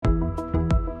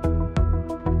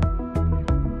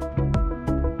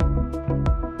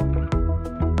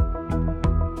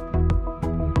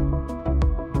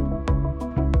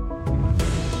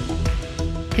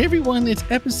Hey everyone, it's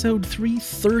episode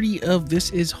 330 of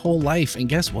This Is Whole Life, and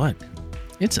guess what?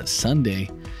 It's a Sunday,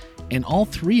 and all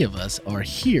three of us are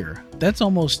here. That's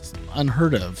almost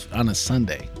unheard of on a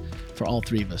Sunday for all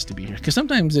three of us to be here, because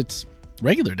sometimes it's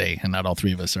regular day and not all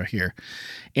three of us are here.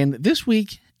 And this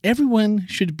week, everyone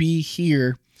should be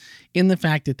here in the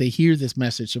fact that they hear this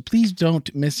message. So please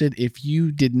don't miss it. If you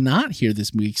did not hear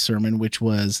this week's sermon, which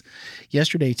was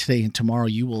yesterday, today, and tomorrow,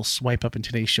 you will swipe up in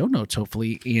today's show notes,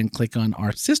 hopefully, and click on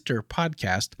our sister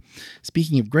podcast,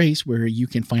 Speaking of Grace, where you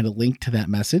can find a link to that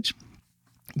message.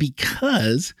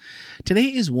 Because today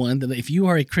is one that if you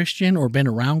are a Christian or been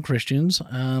around Christians,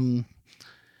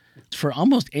 for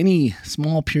almost any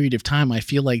small period of time, I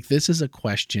feel like this is a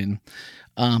question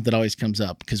that always comes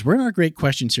up, because we're in our Great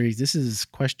Question series. This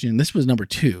was number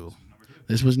two.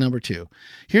 This was number two.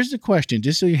 Here's the question,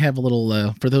 just so you have a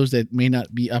little, for those that may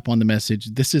not be up on the message,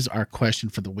 this is our question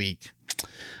for the week.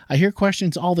 I hear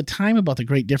questions all the time about the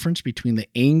great difference between the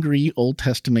angry Old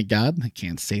Testament God. I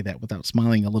can't say that without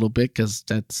smiling a little bit, because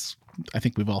I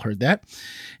think we've all heard that.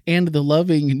 And the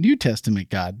loving New Testament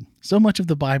God. So much of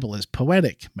the Bible is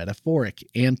poetic, metaphoric,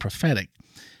 and prophetic.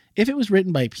 If it was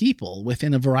written by people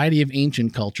within a variety of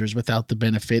ancient cultures without the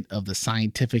benefit of the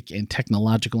scientific and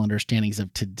technological understandings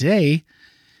of today,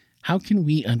 how can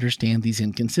we understand these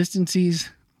inconsistencies?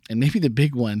 And maybe the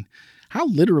big one, how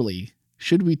literally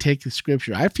should we take the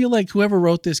scripture? I feel like whoever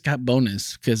wrote this got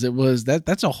bonus, because it was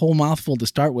that's a whole mouthful to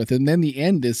start with, and then the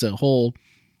end is a whole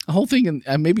thing,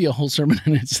 and maybe a whole sermon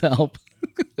in itself.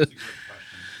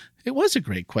 It was a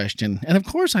great question, and of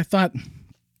course, I thought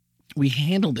we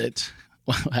handled it.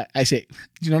 Well, I say,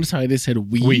 do you notice how I just said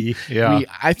we? We, yeah. We,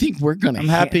 I think we're gonna. I'm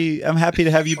happy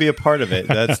to have you be a part of it.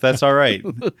 That's all right.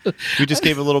 We just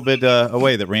gave a little bit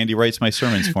away that Randy writes my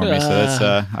sermons for me, so that's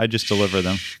I just deliver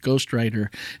them.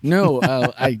 Ghostwriter. No,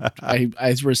 I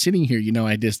as we're sitting here,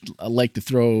 I just like to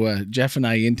throw Jeff and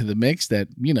I into the mix that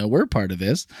we're part of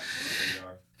this,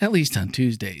 at least on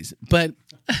Tuesdays. But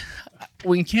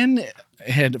when Ken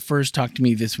had first talked to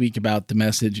me this week about the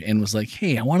message and was like,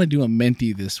 hey, I want to do a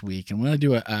Menti this week, and I want to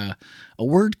do a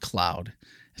word cloud.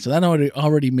 So that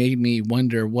already made me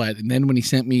wonder what. And then when he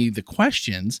sent me the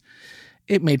questions,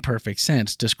 it made perfect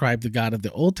sense. Describe the God of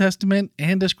the Old Testament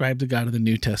and describe the God of the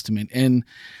New Testament. And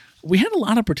we had a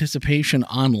lot of participation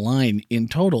online in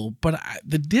total, but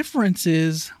the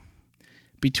differences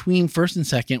between first and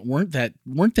second weren't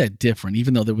that different,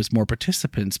 even though there was more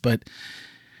participants. But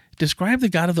describe the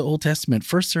God of the Old Testament,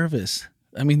 first service.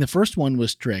 I mean, the first one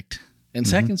was strict, and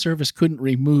second service couldn't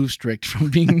remove strict from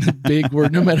being the big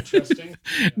word, no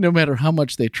matter how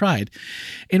much they tried.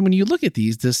 And when you look at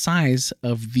these, the size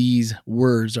of these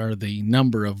words are the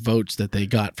number of votes that they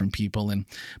got from people.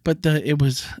 But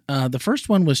the first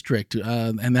one was strict,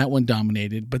 and that one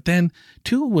dominated. But then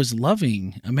 2 was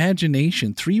loving,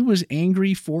 imagination. 3 was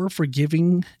angry, 4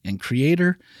 forgiving and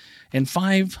creator. And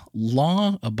 5,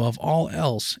 law above all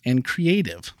else, and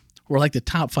creative, were like the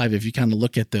top 5 if you kind of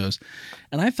look at those.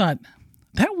 And I thought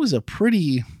that was a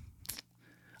pretty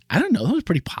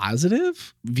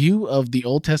positive view of the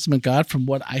Old Testament God from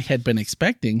what I had been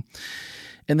expecting.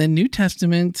 And then New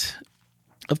Testament,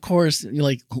 of course,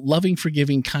 like loving,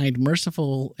 forgiving, kind,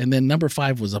 merciful. And then number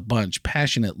 5 was a bunch: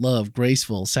 passionate, love,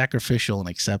 graceful, sacrificial, and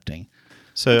accepting.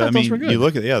 So, I mean, you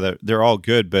look at, they're all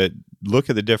good, but look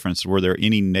at the difference. Were there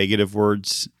any negative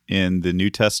words in the New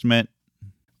Testament?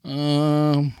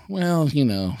 Well,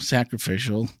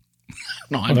 sacrificial.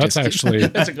 No, that's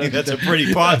a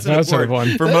pretty positive word.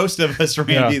 One. For most of us,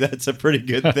 Randy, that's a pretty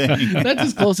good thing. That's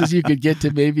as close as you could get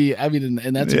to maybe. I mean,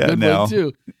 and that's a good one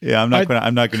too. Yeah, I'm not going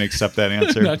to accept that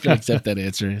answer. I'm not going to accept that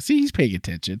answer. See, he's paying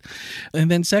attention.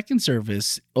 And then second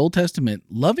service, Old Testament,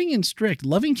 loving and strict.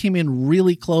 Loving came in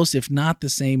really close, if not the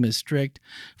same as strict.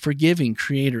 Forgiving,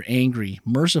 creator, angry,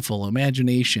 merciful,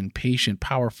 imagination, patient,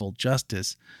 powerful,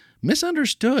 justice,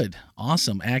 misunderstood,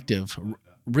 awesome, active,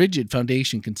 rigid,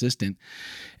 foundation, consistent.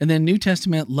 And then New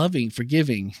Testament, loving,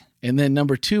 forgiving. And then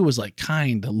number 2 was like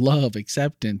kind, love,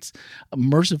 acceptance,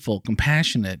 merciful,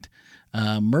 compassionate,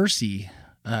 mercy,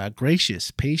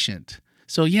 gracious, patient.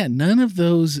 So yeah, none of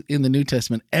those in the New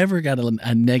Testament ever got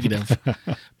a negative,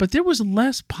 but there was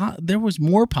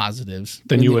more positives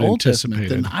than you would Old anticipated.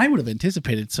 Testament than I would have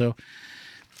anticipated. So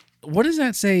what does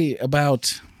that say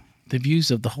about the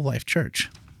views of the Whole Life Church?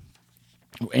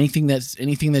 Anything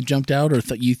that jumped out, or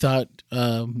you thought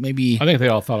maybe? I think they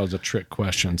all thought it was a trick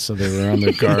question, so they were on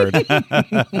their guard.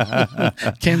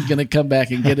 Ken's gonna come back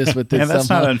and get us with this. And that's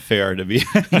somehow. not unfair to be.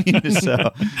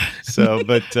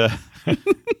 But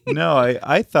no,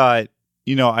 I thought,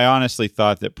 I honestly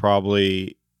thought that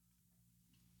probably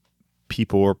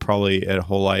people were probably at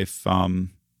Whole Life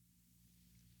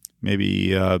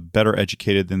maybe better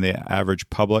educated than the average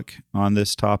public on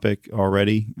this topic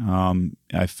already.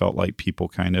 I felt like people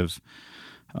kind of,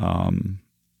 I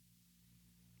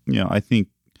think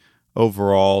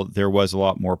overall there was a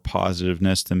lot more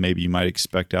positiveness than maybe you might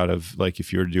expect out of, like,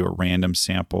 if you were to do a random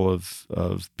sample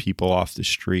of people off the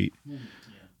street.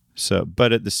 So,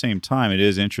 but at the same time, it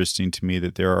is interesting to me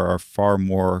that there are far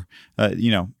more,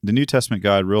 the New Testament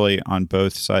God really on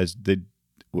both sides, they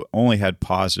only had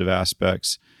positive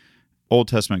aspects. Old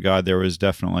Testament God, there was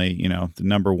definitely, the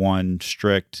number one,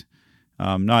 strict,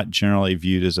 not generally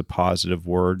viewed as a positive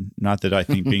word. Not that I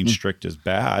think being strict is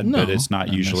bad, No, but it's not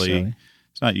usually,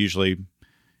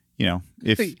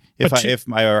 if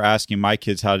I were asking my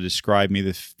kids how to describe me,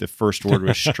 the first word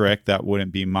was strict, that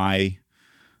wouldn't be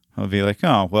I'll be like,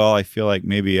 oh, well, I feel like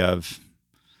maybe I've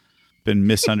been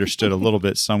misunderstood a little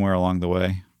bit somewhere along the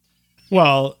way.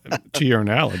 Well, to your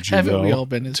analogy, Haven't we all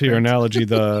been his to your friends? analogy,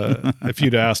 if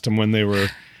you'd asked them when they were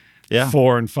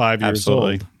 4 and 5 years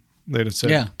Absolutely. old, they'd have said,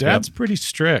 Yeah. Dad's pretty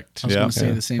strict. I was Yeah. going to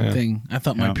say the same thing. I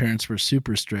thought my Yeah. parents were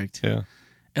super strict. Yeah.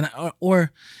 And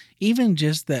or even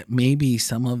just that maybe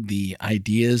some of the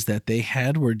ideas that they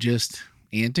had were just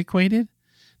antiquated.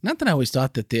 Not that I always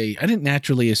thought that I didn't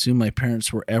naturally assume my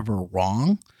parents were ever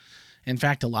wrong. In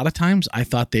fact, a lot of times I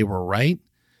thought they were right,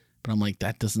 but I'm like,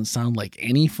 that doesn't sound like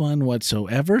any fun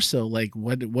whatsoever. So like,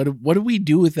 what do we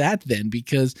do with that then?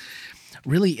 Because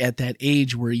really at that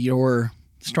age where you're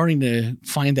starting to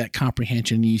find that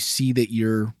comprehension, you see that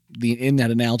in that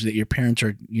analogy that your parents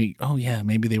are, oh yeah,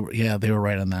 maybe they were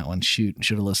right on that one. Shoot,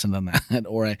 should have listened on that.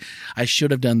 Or I should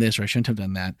have done this, or I shouldn't have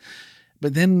done that.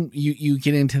 But then you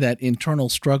get into that internal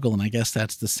struggle, and I guess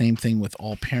that's the same thing with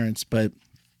all parents. But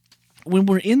when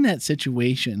we're in that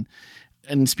situation,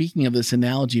 and speaking of this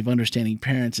analogy of understanding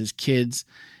parents as kids,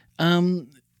 even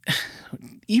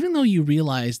though you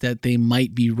realize that they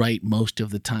might be right most of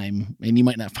the time, and you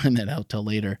might not find that out till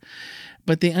later,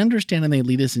 but they understand and they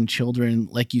lead us in children,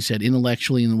 like you said,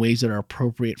 intellectually in ways that are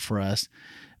appropriate for us.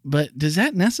 But does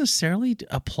that necessarily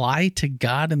apply to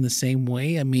God in the same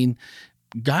way? I mean,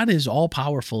 God is all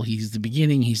powerful. He's the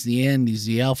beginning, he's the end, he's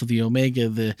the Alpha, the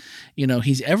Omega,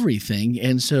 he's everything.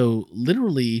 And so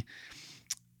literally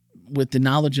with the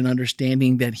knowledge and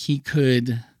understanding that he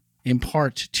could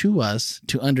impart to us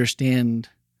to understand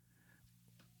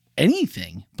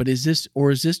anything, but is this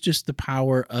just the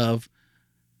power of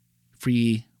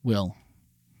free will?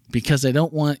 Because I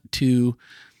don't want to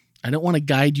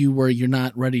guide you where you're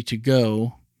not ready to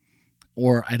go.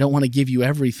 Or I don't want to give you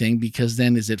everything, because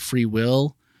then is it free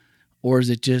will? Or is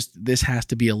it just this has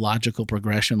to be a logical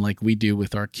progression like we do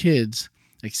with our kids,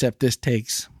 except this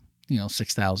takes,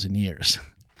 6,000 years.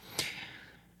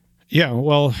 Yeah,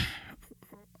 well,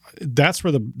 that's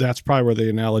probably where the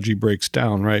analogy breaks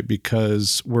down, right?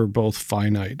 Because we're both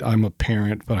finite. I'm a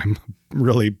parent, but I'm a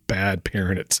really bad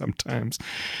parent at sometimes.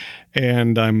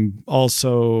 And I'm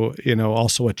also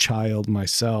a child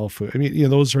myself. I mean,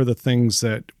 those are the things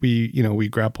that we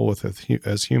grapple with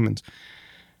as humans.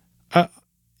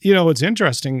 It's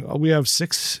interesting. We have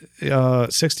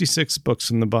 66 books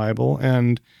in the Bible,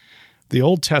 and the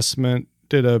Old Testament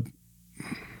did a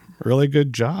really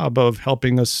good job of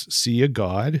helping us see a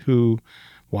God who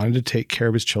wanted to take care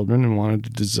of his children and wanted to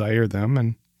desire them.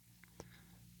 And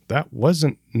that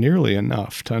wasn't nearly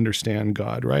enough to understand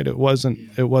God, right? It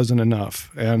wasn't enough.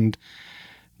 And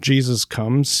Jesus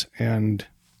comes and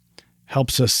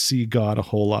helps us see God a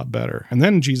whole lot better. And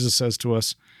then Jesus says to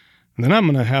us, and then I'm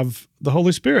going to have the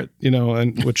Holy Spirit,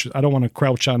 and which I don't want to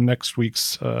crouch on next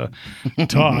week's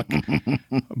talk.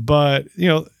 But,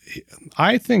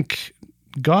 I think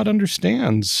God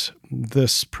understands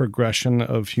this progression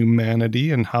of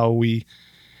humanity and how we,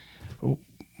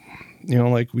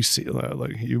 like we see,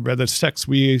 like you read the text,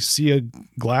 we see a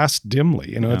glass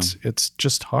dimly. It's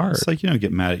just hard. It's like,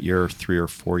 get mad at your 3 or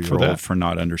 4 year old for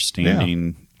not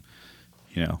understanding,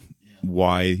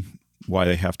 why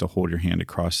they have to hold your hand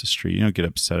across the street. You don't get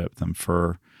upset at them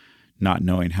for not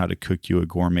knowing how to cook you a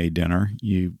gourmet dinner.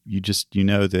 You just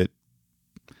know that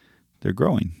they're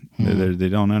growing. They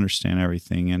don't understand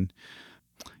everything, and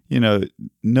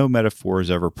no metaphor is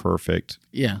ever perfect.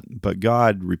 Yeah. But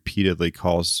God repeatedly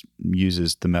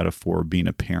uses the metaphor of being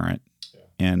a parent. Yeah.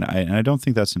 And I don't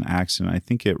think that's an accident. I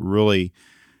think it really,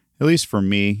 at least for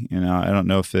me, I don't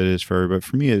know if it is for everybody, but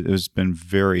for me, it has been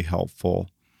very helpful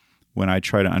when I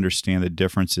try to understand the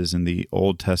differences in the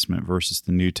Old Testament versus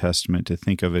the New Testament, to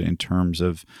think of it in terms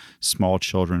of small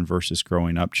children versus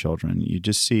growing up children. You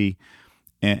just see,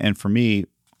 and for me,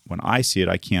 when I see it,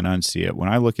 I can't unsee it. When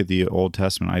I look at the Old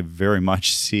Testament, I very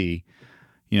much see,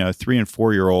 3 and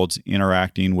 4 year olds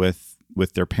interacting with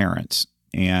their parents.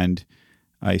 And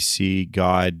I see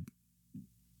God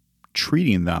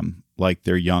treating them like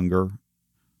they're younger,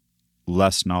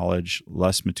 less knowledge,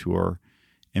 less mature,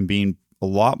 and being a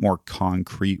lot more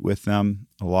concrete with them,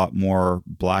 a lot more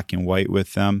black and white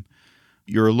with them.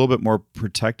 You're a little bit more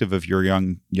protective of your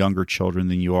younger children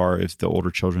than you are if the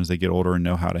older children, as they get older and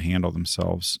know how to handle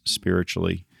themselves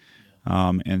spiritually.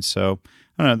 And so,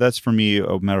 I don't know, that's for me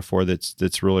a metaphor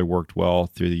that's really worked well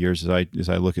through the years as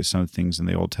I look at some of the things in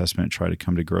the Old Testament and try to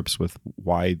come to grips with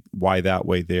why that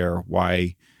way there,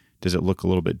 why does it look a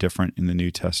little bit different in the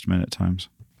New Testament at times.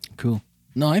 Cool.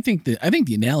 No, I think the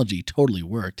analogy totally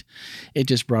worked. It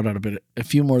just brought out a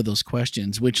few more of those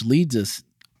questions, which leads us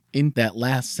in that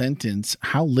last sentence.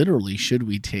 How literally should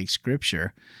we take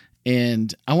Scripture?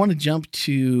 And I want to jump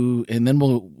to, and then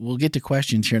we'll get to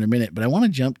questions here in a minute, but I want to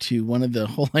jump to one of the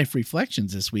whole life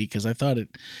reflections this week because I thought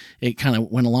it kind of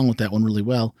went along with that one really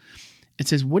well. It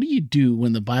says, what do you do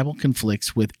when the Bible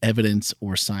conflicts with evidence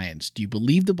or science? Do you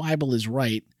believe the Bible is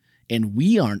right and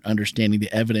we aren't understanding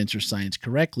the evidence or science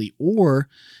correctly? Or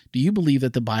do you believe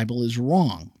that the Bible is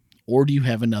wrong? Or do you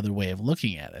have another way of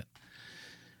looking at it?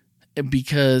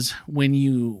 Because when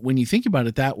you think about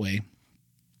it that way,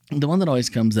 the one that always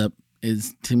comes up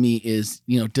is, does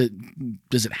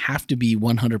it have to be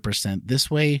 100%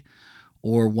 this way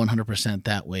or 100%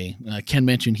 that way? Ken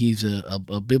mentioned he's a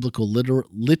biblical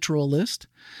literalist.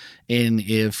 And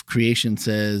if creation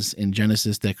says in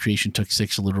Genesis that creation took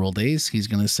 6 literal days, he's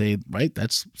going to say, right,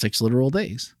 that's 6 literal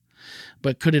days.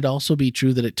 But could it also be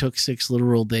true that it took 6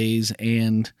 literal days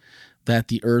and that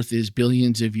the earth is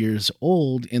billions of years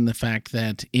old, in the fact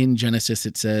that in Genesis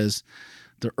it says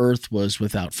the earth was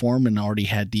without form and already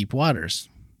had deep waters?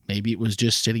 Maybe it was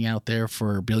just sitting out there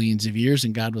for billions of years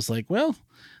and God was like, well,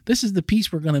 this is the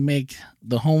piece we're going to make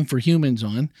the home for humans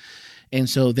on. And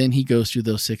so then he goes through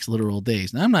those 6 literal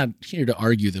days. Now, I'm not here to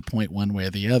argue the point one way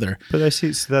or the other. But I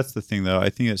see, so that's the thing, though.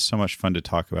 I think it's so much fun to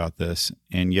talk about this.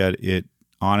 And yet it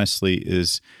honestly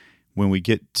is, when we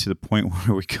get to the point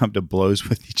where we come to blows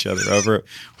with each other over it,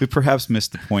 we perhaps miss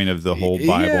the point of the whole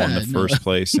Bible in the first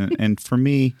place. And for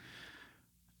me,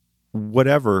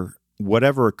 whatever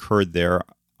occurred there,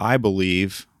 I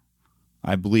believe,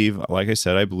 like I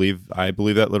said, I believe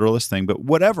that literalist thing, but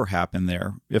whatever happened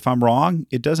there, if I'm wrong,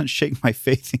 it doesn't shake my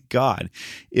faith in God.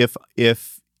 If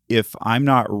I'm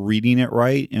not reading it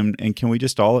right, and can we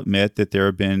just all admit that there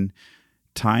have been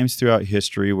times throughout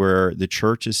history where the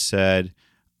church has said,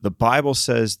 the Bible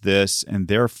says this, and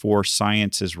therefore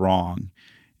science is wrong.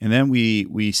 And then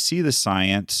we see the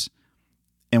science,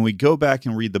 and we go back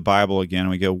and read the Bible again,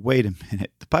 and we go, wait a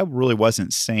minute, the Bible really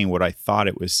wasn't saying what I thought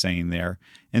it was saying there.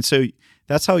 And so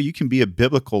that's how you can be a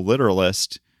biblical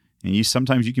literalist, and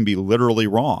sometimes you can be literally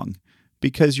wrong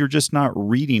because you're just not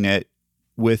reading it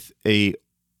with a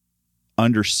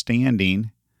understanding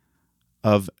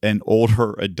of an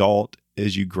older adult.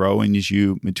 As you grow and as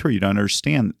you mature, you don't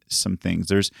understand some things.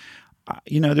 There's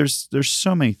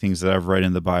so many things that I've read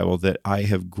in the Bible that I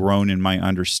have grown in my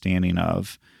understanding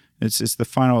of. It's the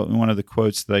final one of the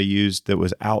quotes that I used that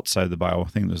was outside the Bible. I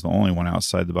think it was the only one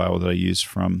outside the Bible that I used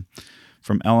from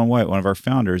Ellen White, one of our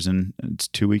founders, and it's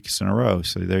 2 weeks in a row.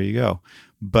 So there you go.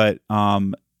 But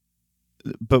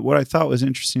what I thought was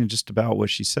interesting just about what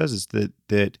she says is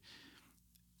that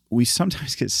we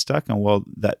sometimes get stuck on, well,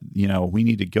 that, we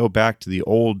need to go back to the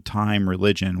old time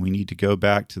religion. We need to go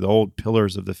back to the old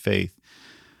pillars of the faith.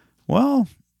 Well,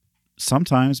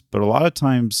 sometimes, but a lot of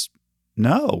times,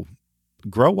 no.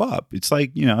 Grow up. It's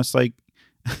like,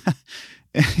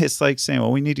 it's like saying,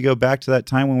 well, we need to go back to that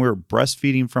time when we were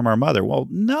breastfeeding from our mother. Well,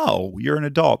 no, you're an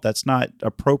adult. That's not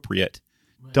appropriate.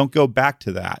 Right. Don't go back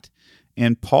to that.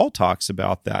 And Paul talks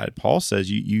about that. Paul says,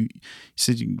 he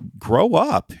says, you grow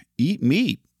up, eat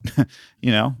meat.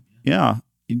 You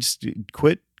just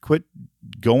quit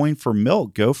going for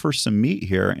milk, go for some meat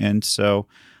here. And so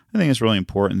I think it's really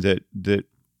important that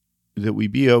we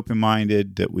be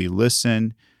open-minded, that we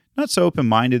listen, not so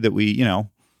open-minded that we,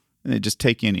 just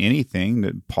take in anything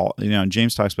that Paul,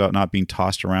 James talks about not being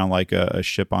tossed around like a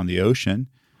ship on the ocean,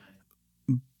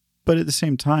 but at the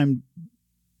same time,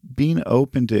 being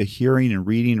open to hearing and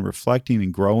reading and reflecting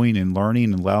and growing and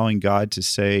learning and allowing God to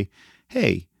say,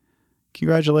 hey,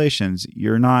 congratulations,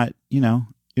 you're not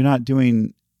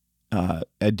doing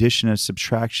addition and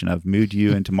subtraction. I've moved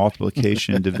you into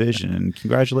multiplication and division, and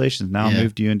congratulations, now I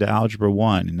moved you into algebra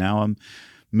 1, and now I'm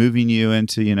moving you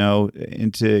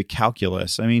into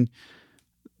calculus. I mean,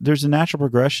 there's a natural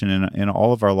progression in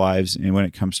all of our lives and when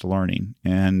it comes to learning,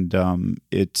 and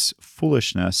it's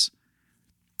foolishness.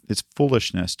 It's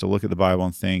foolishness to look at the Bible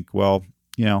and think, well,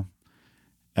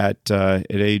 at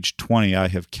age 20, I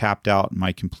have capped out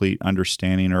my complete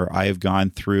understanding, or I have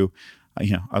gone through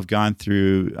I've gone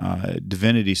through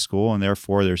divinity school, and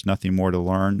therefore there's nothing more to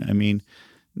learn. I mean,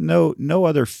 no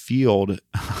other field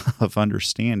of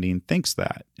understanding thinks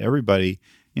that. Everybody,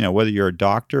 whether you're a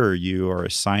doctor or you are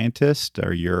a scientist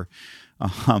or you're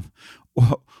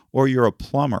or you're a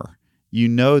plumber,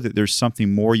 that there's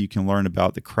something more you can learn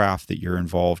about the craft that you're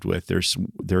involved with.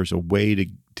 There's a way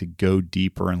to go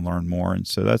deeper and learn more. And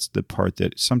so that's the part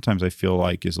that sometimes I feel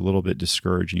like is a little bit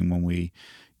discouraging when we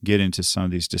get into some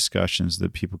of these discussions,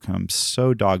 that people become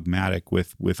so dogmatic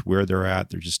with where they're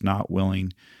at. They're just not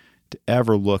willing to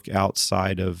ever look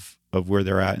outside of where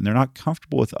they're at. And they're not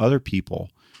comfortable with other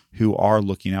people who are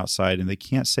looking outside, and they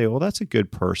can't say, well, that's a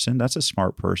good person. That's a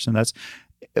smart person. That's,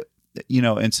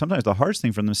 and sometimes the hardest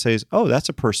thing for them to say is, oh, that's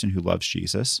a person who loves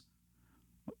Jesus.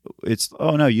 It's,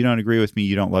 oh no, you don't agree with me.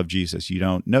 You don't love Jesus. You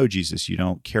don't know Jesus. You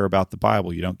don't care about the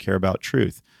Bible. You don't care about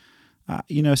truth.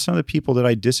 Some of the people that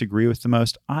I disagree with the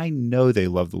most, I know they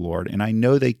love the Lord, and I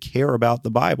know they care about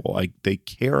the Bible. They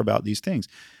care about these things.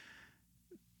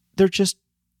 They're just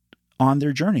on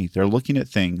their journey. They're looking at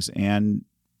things, and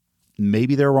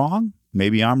maybe they're wrong.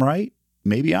 Maybe I'm right.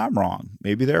 Maybe I'm wrong.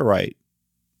 Maybe they're right.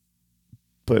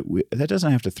 But that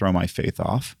doesn't have to throw my faith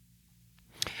off.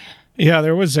 Yeah,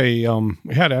 there was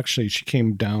she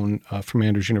came down from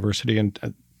Andrews University,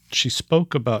 and she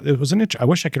spoke about, it was I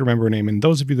wish I could remember her name. And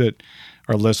those of you that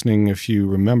are listening, if you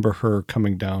remember her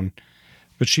coming down,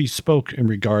 but she spoke in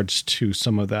regards to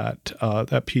some of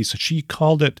that piece. She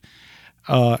called it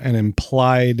an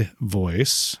implied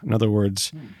voice. In other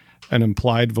words, an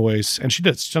implied voice. And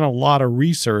she's done a lot of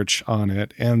research on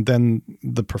it. And then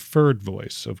the preferred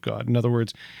voice of God. In other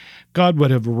words, God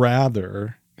would have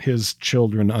rather his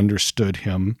children understood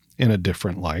him in a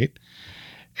different light.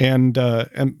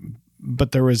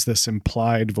 But there was this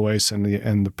implied voice and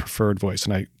the preferred voice,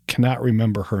 and I cannot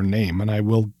remember her name, and I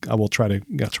will try to.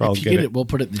 That's where I'll get it. We'll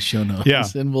put it in the show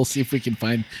notes, and we'll see if we can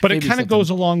find. But it kind of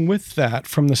goes along with that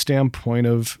from the standpoint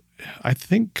of, I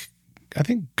think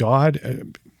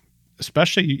God,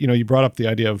 especially you brought up the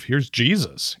idea of, here's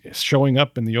Jesus showing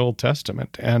up in the Old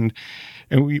Testament, and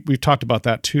we've talked about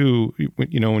that too.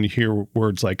 When you hear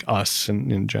words like us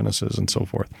in Genesis and so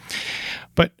forth,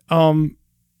 but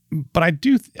I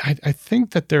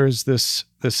think that there's this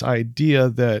idea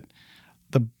that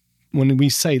when we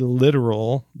say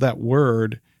literal, that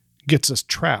word gets us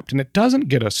trapped, and it doesn't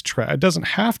get us trapped. It doesn't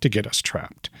have to get us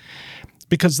trapped,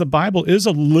 because the Bible is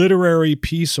a literary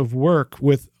piece of work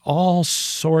with all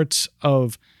sorts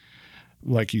of,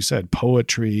 like you said,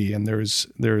 poetry, and there's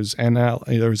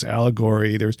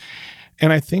allegory,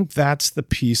 and I think that's the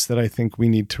piece that I think we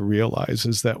need to realize,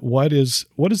 is that what is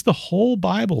the whole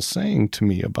Bible saying to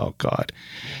me about God?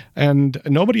 And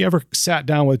nobody ever sat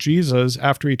down with Jesus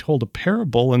after he told a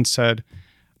parable and said,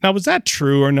 now, was that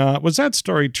true or not? Was that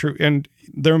story true? And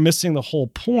they're missing the whole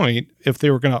point if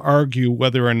they were going to argue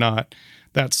whether or not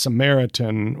that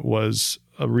Samaritan was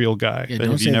a real guy. Yeah,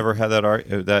 have you never had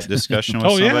that discussion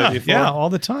with somebody before? Yeah,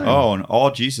 all the time. Oh, and all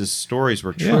Jesus' stories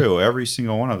were true, every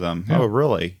single one of them. Yeah. Oh,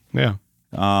 really? Yeah.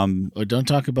 Or don't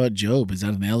talk about Job. Is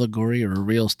that an allegory or a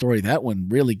real story? That one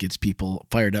really gets people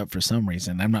fired up for some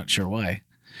reason. I'm not sure why.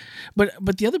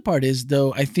 But the other part is,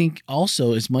 though, I think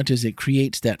also, as much as it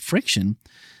creates that friction,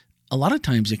 a lot of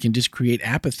times it can just create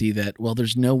apathy that, well,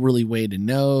 there's no really way to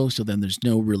know, so then there's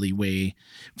no really way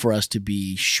for us to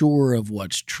be sure of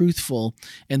what's truthful.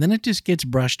 And then it just gets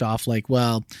brushed off like,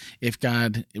 well, if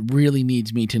God really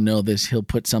needs me to know this, he'll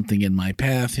put something in my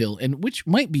path. And which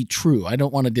might be true. I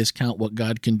don't want to discount what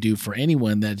God can do for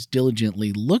anyone that's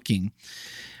diligently looking.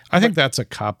 I think that's a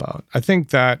cop-out. I think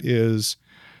that is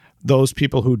those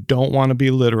people who don't want to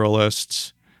be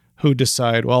literalists, who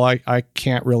decide, well, I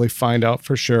can't really find out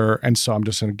for sure, and so I'm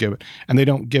just going to give it. And they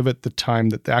don't give it the time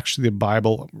that actually the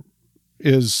Bible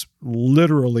is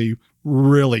literally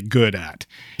really good at,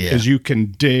 is you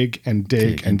can dig and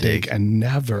dig and dig and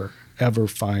never, ever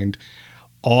find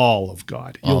all of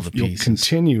God. You'll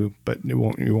continue, but you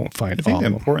won't find all of them. I think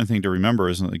the important thing to remember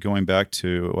is going back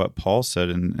to what Paul said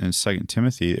in 2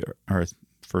 Timothy, or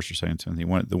 1st or 2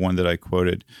 Timothy, the one that I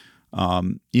quoted,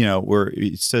 where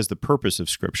it says the purpose of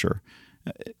Scripture.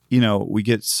 We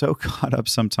get so caught up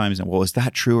sometimes in, well, is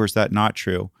that true or is that not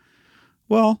true?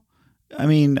 Well, I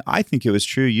mean, I think it was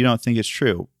true. You don't think it's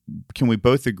true. Can we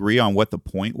both agree on what the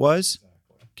point was?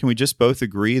 Exactly. Can we just both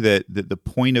agree that the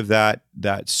point of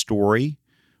that story,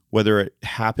 whether it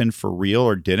happened for real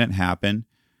or didn't happen,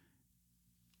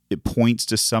 it points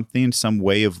to something, some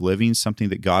way of living, something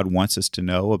that God wants us to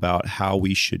know about how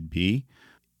we should be?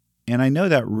 And I know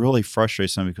that really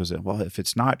frustrates some because, well, if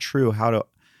it's not true, how to,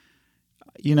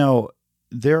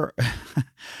 there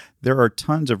are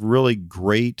tons of really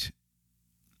great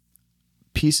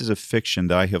pieces of fiction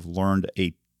that I have learned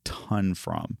a ton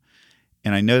from.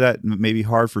 And I know that may be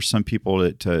hard for some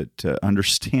people to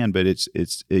understand, but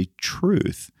it's a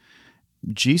truth.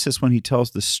 Jesus, when he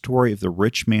tells the story of the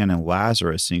rich man and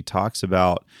Lazarus, and he talks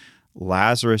about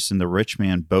Lazarus and the rich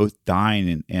man both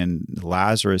dying, and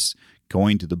Lazarus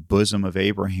going to the bosom of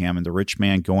Abraham and the rich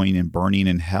man going and burning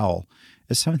in hell.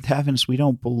 As Seventh Adventists, we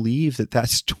don't believe that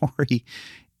story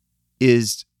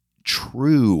is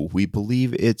true. We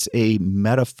believe it's a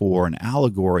metaphor, an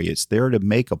allegory. It's there to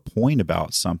make a point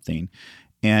about something.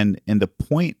 And the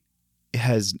point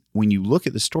has, when you look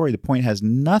at the story, the point has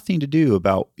nothing to do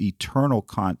about eternal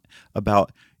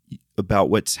about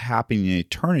what's happening in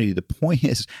eternity. The point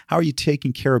is, how are you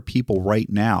taking care of people right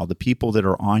now? The people that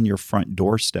are on your front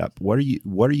doorstep. What are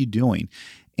you doing?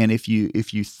 And if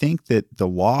you think that the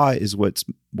law is what's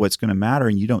going to matter,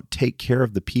 and you don't take care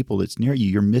of the people that's near you,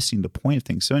 you're missing the point of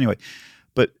things. So anyway,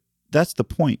 but that's the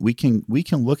point. We can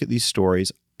look at these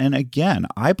stories, and again,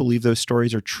 I believe those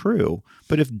stories are true.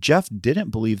 But if Jeff didn't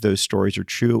believe those stories are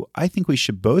true, I think we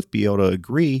should both be able to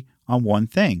agree on one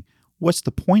thing. What's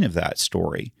the point of that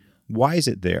story? Why is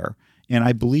it there? And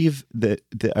I believe that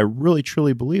I really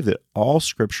truly believe that all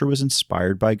Scripture was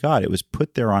inspired by God. It was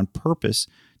put there on purpose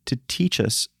to teach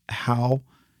us how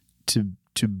to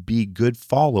be good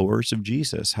followers of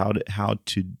Jesus, how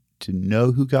to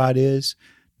know who God is,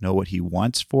 know what he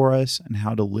wants for us, and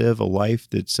how to live a life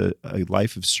that's a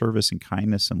life of service and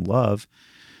kindness and love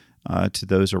to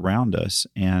those around us.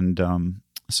 And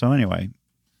so anyway.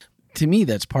 To me,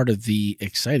 that's part of the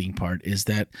exciting part, is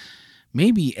that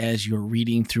maybe as you're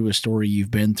reading through a story you've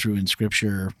been through in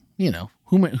Scripture,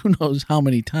 who knows how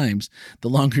many times, the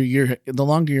longer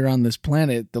you're on this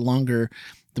planet, the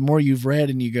more you've read,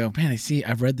 and you go, man,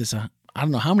 I've read this, I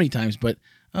don't know how many times, but,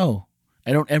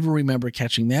 I don't ever remember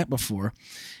catching that before.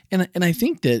 And I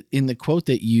think that in the quote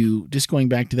that just going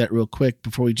back to that real quick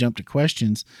before we jump to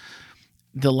questions,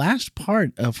 the last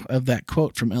part of that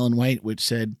quote from Ellen White, which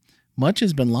said, much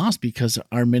has been lost because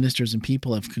our ministers and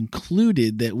people have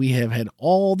concluded that we have had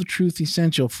all the truth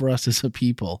essential for us as a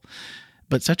people.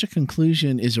 But such a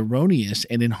conclusion is erroneous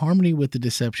and in harmony with the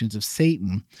deceptions of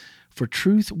Satan, for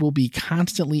truth will be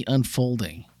constantly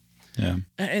unfolding. Yeah.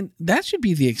 And that should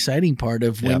be the exciting part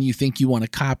of when you think you want to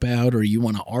cop out or you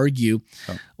want to argue.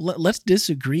 Oh. Let's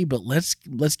disagree, but let's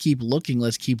keep looking.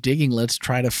 Let's keep digging. Let's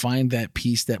try to find that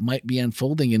piece that might be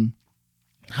unfolding. And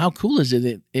how cool is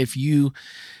it if you,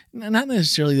 not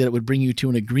necessarily that it would bring you to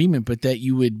an agreement, but that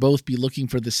you would both be looking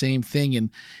for the same thing,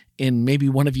 and maybe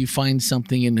one of you finds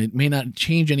something, and it may not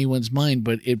change anyone's mind,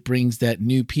 but it brings that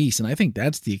new piece. And I think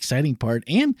that's the exciting part.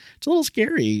 And it's a little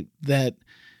scary that,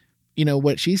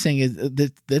 what she's saying is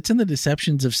that's in the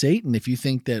deceptions of Satan. If you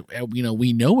think that,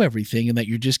 we know everything and that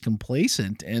you're just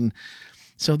complacent. And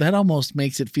so that almost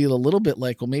makes it feel a little bit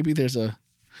like, well, maybe there's a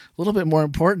little bit more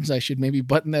importance. I should maybe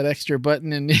button that extra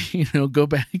button and, go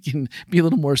back and be a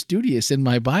little more studious in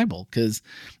my Bible, because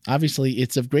obviously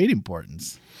it's of great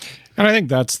importance. And I think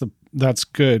that's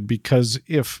good, because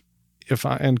if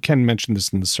and Ken mentioned this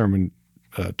in the sermon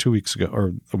 2 weeks ago,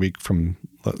 or a week from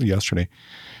yesterday,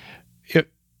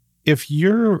 if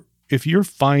you're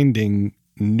finding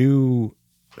new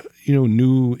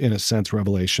in a sense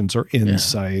revelations or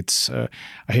insights, I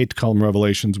hate to call them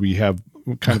revelations. We have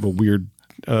kind of a weird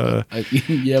we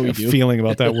do. feeling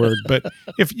about that word, but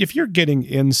if you're getting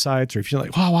insights, or if you're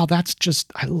like, wow, that's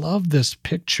just, I love this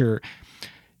picture.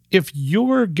 If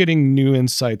you're getting new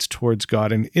insights towards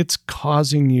God and it's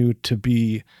causing you to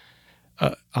be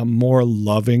a more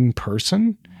loving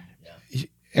person,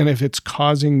 and if it's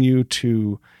causing you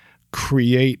to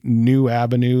create new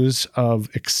avenues of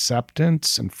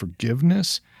acceptance and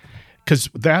forgiveness, because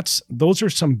those are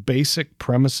some basic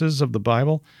premises of the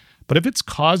Bible. But if it's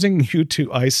causing you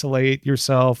to isolate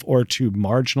yourself or to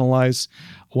marginalize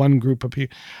one group of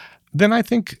people, then I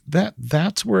think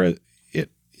that's where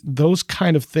those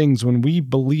kind of things, when we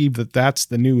believe that that's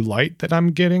the new light that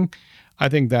I'm getting, I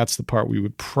think that's the part we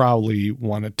would probably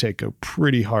want to take a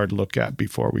pretty hard look at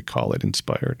before we call it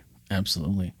inspired.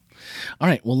 Absolutely. All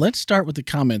right. Well, let's start with the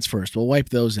comments first. We'll wipe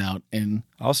those out, and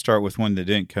I'll start with one that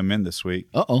didn't come in this week.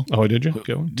 Uh-oh. Oh, did you?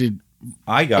 Go on.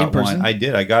 I got one. I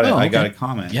did. I got it. Okay. I got a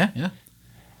comment. Yeah.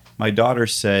 My daughter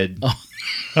said,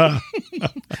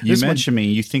 you mentioned me.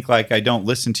 You think like I don't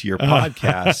listen to your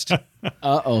podcast.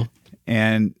 Uh-oh.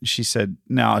 And she said,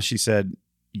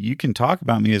 you can talk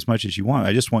about me as much as you want.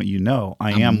 I just want you to know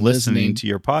I am listening to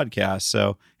your podcast.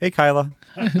 So, hey, Kyla.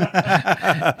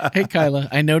 Hey, Kyla.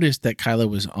 I noticed that Kyla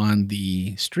was on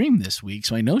the stream this week,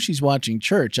 so I know she's watching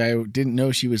church. I didn't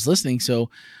know she was listening. So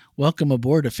welcome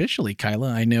aboard officially,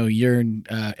 Kyla. I know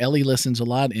Ellie listens a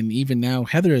lot, and even now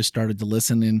Heather has started to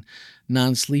listen in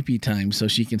non-sleepy time so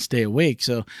she can stay awake.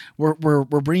 So we're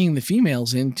bringing the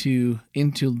females into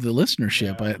the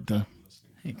listenership.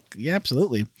 Yeah,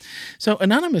 absolutely. So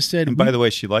Anonymous said, and by the way,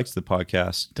 she likes the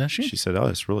podcast. Does she? She said, "Oh,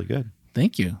 it's really good."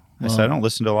 Thank you. I said, "I don't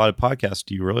listen to a lot of podcasts.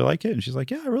 Do you really like it?" And she's like,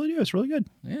 "Yeah, I really do. It's really good."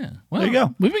 Yeah. Well, there you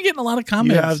go. We've been getting a lot of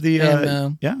comments. You have the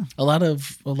and, yeah, a lot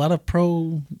of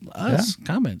pro us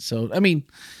comments. So I mean,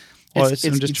 well, I'm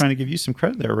just trying to give you some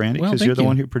credit there, Randy, because you're the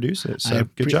one who produced it. So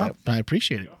good job. I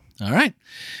appreciate it. All right.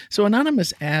 So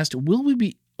Anonymous asked, will we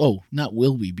be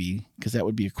because that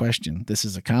would be a question. This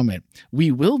is a comment. We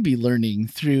will be learning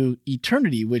through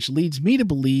eternity, which leads me to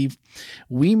believe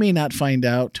we may not find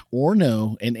out or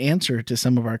know an answer to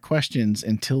some of our questions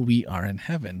until we are in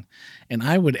heaven. And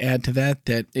I would add to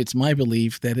that it's my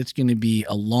belief that it's going to be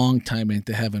a long time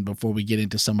into heaven before we get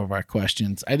into some of our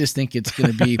questions. I just think it's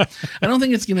going to be, I don't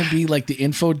think it's going to be like the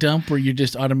info dump where you're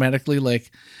just automatically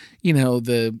like,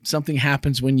 something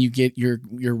happens when you get your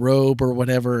robe or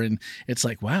whatever. And it's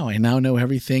like, wow, I now know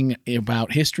everything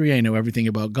about history. I know everything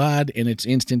about God, and it's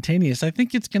instantaneous. I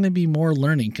think it's going to be more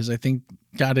learning because I think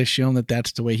God has shown that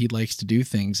that's the way he likes to do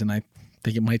things. And I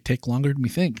think it might take longer than we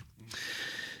think.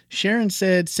 Sharon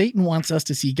said, Satan wants us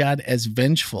to see God as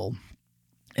vengeful,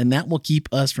 and that will keep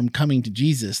us from coming to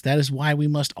Jesus. That is why we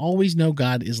must always know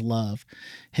God is love.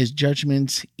 His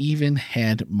judgments even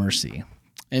had mercy.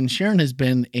 And Sharon has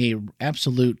been a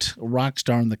absolute rock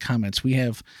star in the comments. We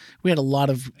had a lot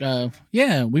of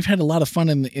we've had a lot of fun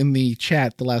in the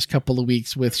chat the last couple of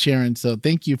weeks with Sharon. So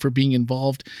thank you for being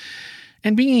involved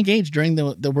and being engaged during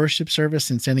the worship service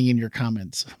and sending in your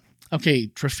comments. Okay,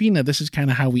 Trofina, this is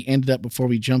kind of how we ended up before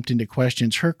we jumped into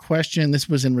questions. Her question, this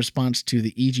was in response to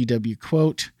the EGW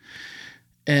quote.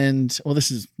 And, well, this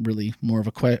is really more of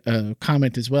a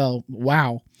comment as well.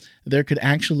 Wow, there could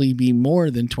actually be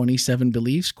more than 27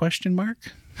 beliefs, ? Because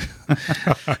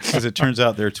it turns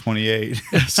out there are 28.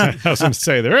 I was going to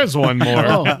say, there is one more.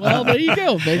 Oh, well, there you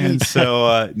go, baby. And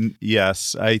so,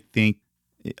 yes, I think,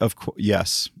 of course,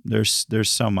 yes, there's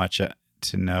so much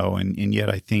to know. And yet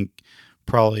I think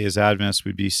probably as Adventists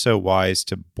we'd be so wise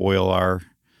to boil our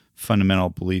fundamental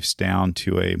beliefs down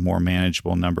to a more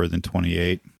manageable number than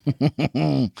 28.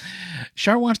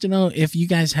 Shar wants to know if you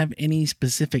guys have any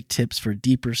specific tips for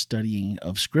deeper studying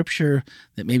of scripture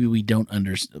that maybe we don't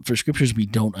understand, for scriptures we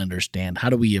don't understand. How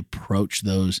do we approach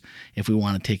those if we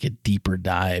want to take a deeper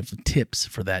dive? Tips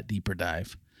for that deeper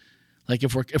dive. Like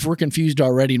if we're confused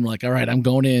already and we're like, all right, I'm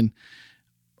going in,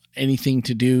 anything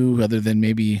to do other than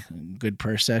maybe good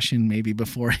prayer session, maybe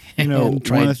before. One of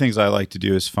the things I like to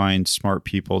do is find smart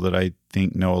people that I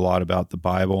think know a lot about the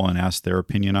Bible and ask their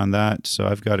opinion on that. So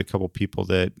I've got a couple people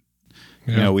that,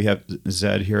 we have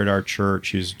Zed here at our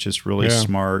church who's just really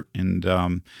smart.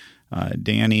 And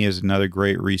Danny is another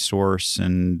great resource.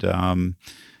 And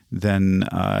then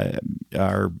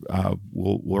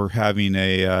we're having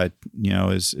as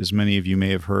many of you may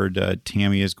have heard,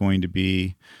 Tammy is going to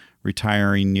be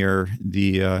retiring near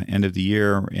the end of the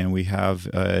year, and we have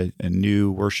a new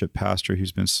worship pastor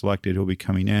who's been selected who'll be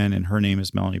coming in, and her name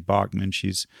is Melanie Bachman.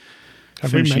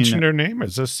 Have we mentioned her name?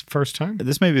 Is this the first time?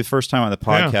 This may be the first time on the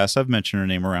podcast. I've mentioned her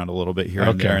name around a little bit here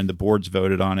and there, and the board's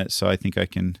voted on it, so I think I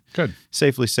can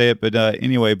safely say it. But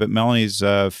anyway, Melanie's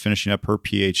finishing up her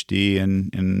PhD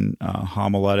in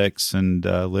homiletics and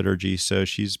liturgy, so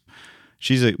she's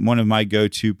one of my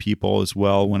go-to people as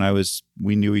well.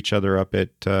 We knew each other up at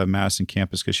Madison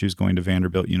campus because she was going to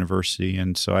Vanderbilt University.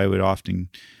 And so I would often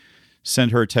send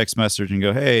her a text message and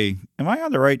go, hey, am I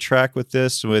on the right track with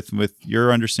this, with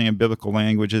your understanding of biblical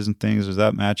languages and things? Is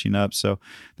that matching up? So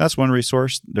that's one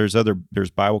resource. There's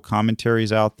Bible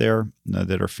commentaries out there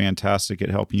that are fantastic at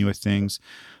helping you with things.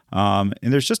 And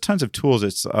there's just tons of tools.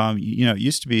 It's, it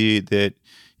used to be that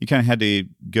you kind of had to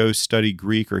go study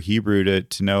Greek or Hebrew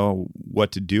to know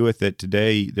what to do with it.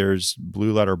 Today, there's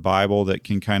Blue Letter Bible that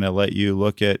can kind of let you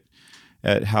look at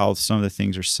how some of the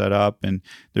things are set up. And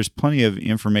there's plenty of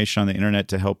information on the internet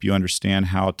to help you understand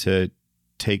how to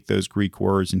take those Greek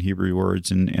words and Hebrew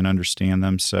words and understand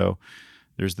them. So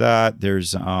there's that.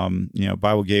 There's,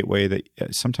 Bible Gateway that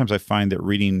sometimes I find that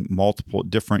reading multiple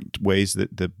different ways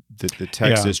that the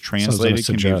text is translated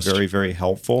can be very, very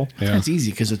helpful. Yeah. It's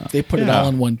easy because they put it all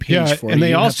on one page for you. And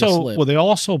they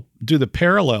also do the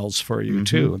parallels for you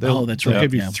too. They'll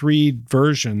give you 3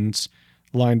 versions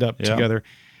lined up together.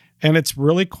 And it's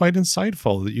really quite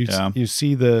insightful that you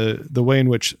see the way in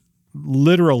which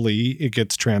literally it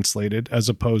gets translated as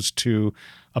opposed to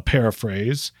a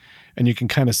paraphrase, and you can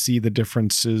kind of see the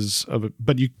differences of it.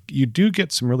 But you do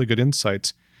get some really good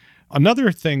insights.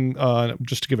 Another thing,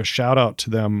 just to give a shout out to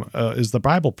them, is the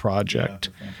Bible Project.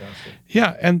 Yeah, fantastic.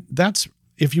 Yeah, and that's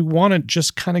if you want to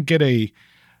just kind of get a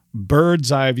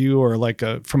bird's eye view or like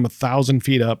from 1,000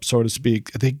 feet up, so to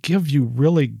speak. They give you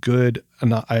really good,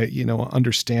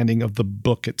 understanding of the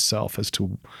book itself as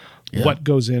to what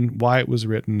goes in, why it was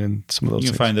written, and some of those. You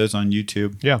can things. find those on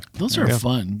YouTube. Yeah, Those are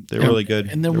fun. They're really good.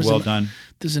 And they're well done.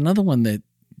 There's another one that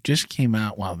just came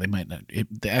out. Well, they might not.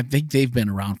 I think they've been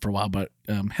around for a while, but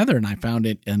Heather and I found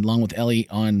it, and along with Ellie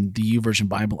on the YouVersion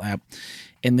Bible app,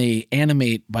 and they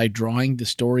animate by drawing the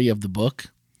story of the book.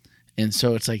 And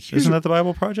so it's like, isn't that the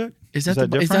Bible Project? Is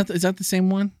that the same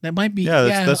one? That might be.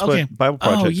 Yeah, that's okay. what Bible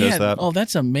Project does. That. Oh,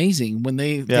 that's amazing when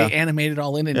they animate it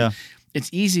all in, and it's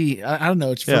easy. I don't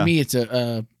know. It's for me. It's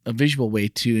a visual way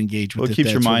to engage with. Well, it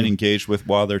keeps your mind engaged with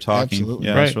while they're talking. Absolutely.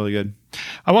 Yeah, that's really good.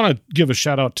 I want to give a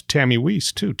shout out to Tammy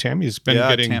Weiss too. Tammy's been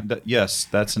getting. Yes,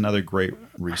 that's another great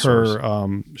resource.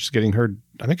 She's getting her.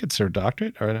 I think it's her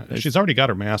doctorate, or she's already got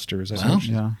her master's. I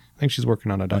think she's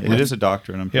working on a doctorate. It is a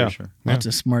doctorate, I'm pretty sure. Lots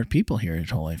of smart people here at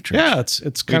Whole Life Church. Yeah,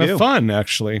 it's kind of fun,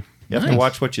 actually. You have to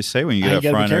watch what you say when you get up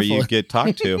front, or you get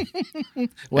talked to.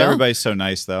 Well, everybody's so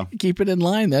nice, though. Keep it in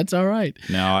line. That's all right.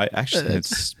 No,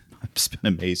 it's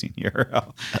been amazing here.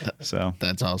 So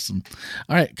that's awesome.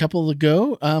 All right, a couple to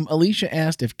go. Alicia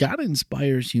asked, if God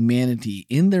inspires humanity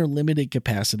in their limited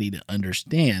capacity to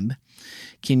understand,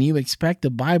 can you expect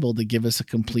the Bible to give us a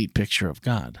complete picture of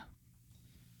God?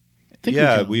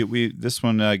 We this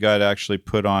one got actually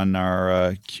put on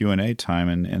our Q&A time,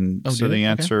 and so the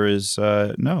answer is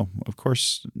no. Of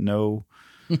course, no.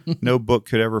 No book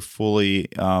could ever fully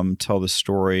tell the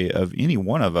story of any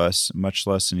one of us, much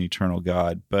less an eternal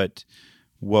God. But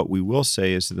what we will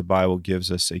say is that the Bible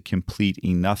gives us a complete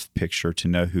enough picture to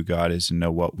know who God is and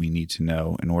know what we need to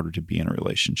know in order to be in a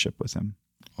relationship with Him.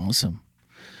 Awesome.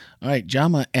 All right,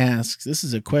 Jama asks, this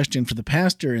is a question for the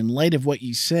pastor. In light of what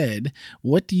you said,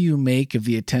 what do you make of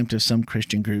the attempt of some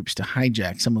Christian groups to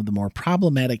hijack some of the more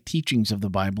problematic teachings of the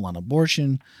Bible on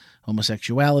abortion,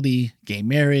 homosexuality, gay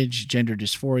marriage, gender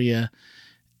dysphoria,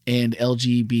 and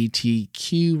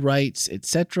LGBTQ rights,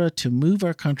 etc., to move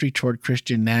our country toward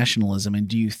Christian nationalism? And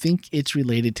do you think it's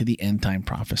related to the end-time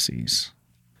prophecies?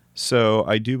 So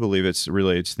I do believe it's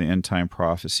related to the end-time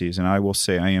prophecies, and I will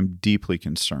say I am deeply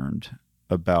concerned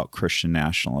about Christian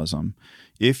nationalism.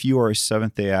 If you are a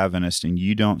Seventh-day Adventist and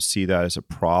you don't see that as a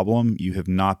problem, you have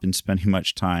not been spending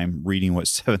much time reading what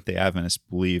Seventh-day Adventists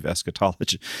believe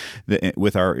eschatology,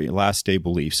 with our last-day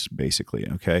beliefs, basically,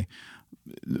 okay?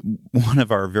 One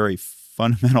of our very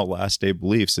fundamental last-day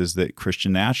beliefs is that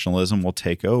Christian nationalism will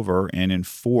take over and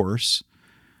enforce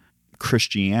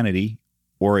Christianity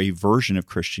or a version of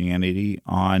Christianity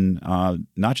on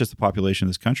not just the population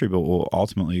of this country, but will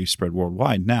ultimately spread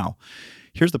worldwide. Now,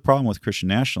 here's the problem with Christian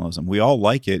nationalism. We all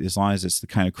like it as long as it's the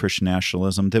kind of Christian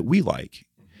nationalism that we like.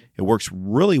 It works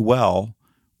really well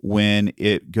when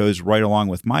it goes right along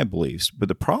with my beliefs. But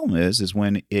the problem is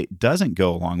when it doesn't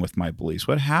go along with my beliefs.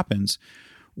 What happens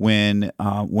when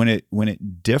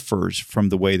it differs from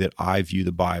the way that I view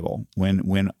the Bible?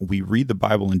 When we read the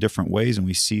Bible in different ways and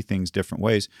we see things different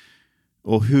ways,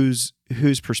 well, whose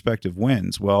perspective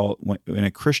wins? Well, in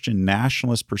a Christian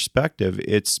nationalist perspective,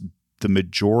 it's the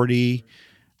majority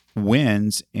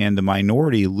wins and the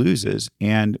minority loses.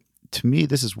 And to me,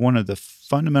 this is one of the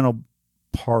fundamental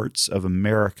parts of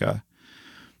America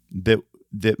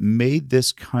that made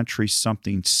this country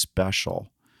something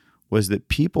special, was that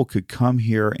people could come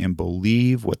here and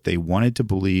believe what they wanted to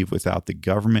believe without the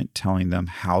government telling them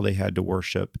how they had to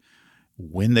worship,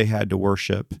 when they had to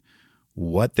worship,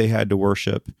 what they had to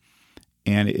worship.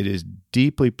 And it is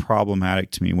deeply problematic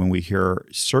to me when we hear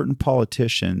certain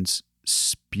politicians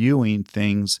spewing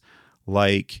things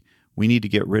like we need to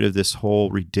get rid of this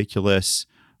whole ridiculous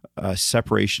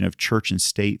separation of church and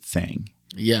state thing.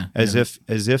 Yeah. As if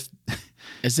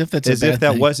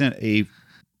that wasn't a,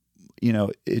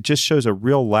 it just shows a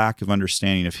real lack of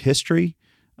understanding of history,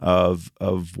 of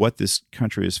what this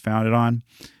country is founded on.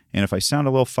 And if I sound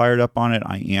a little fired up on it,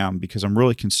 I am, because I'm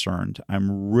really concerned.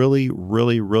 I'm really,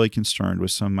 really, really concerned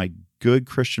with some of my good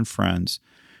Christian friends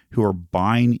who are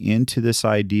buying into this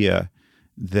idea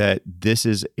that this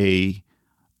is a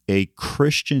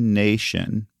Christian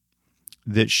nation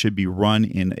that should be run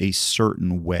in a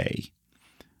certain way.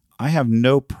 I have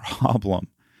no problem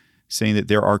saying that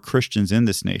there are Christians in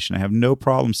this nation. I have no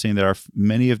problem saying that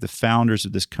many of the founders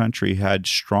of this country had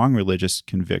strong religious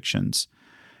convictions,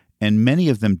 and many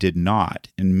of them did not.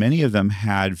 And many of them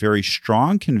had very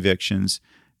strong convictions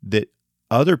that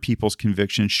other people's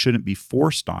convictions shouldn't be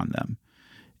forced on them.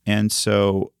 And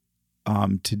so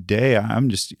today I'm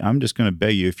just going to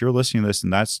beg you, if you're listening to this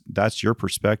and that's your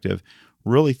perspective,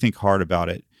 really think hard about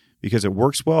it, because it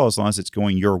works well as long as it's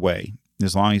going your way,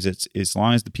 as long as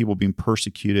the people being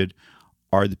persecuted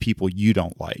are the people you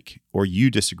don't like or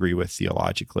you disagree with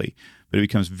theologically. But it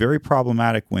becomes very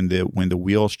problematic when the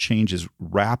wheels changes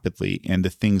rapidly and the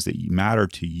things that matter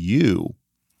to you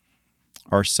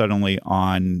are suddenly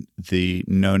on the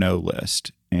no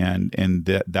list, and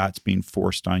that's being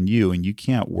forced on you, and you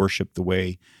can't worship the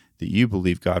way that you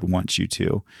believe God wants you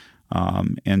to.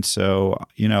 And so,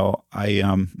 I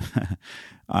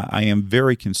I am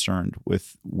very concerned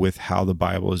with how the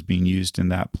Bible is being used in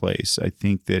that place. I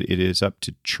think that it is up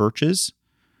to churches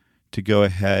to go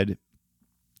ahead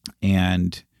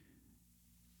and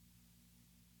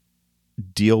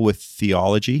deal with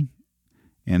theology,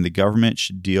 and the government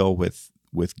should deal with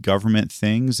government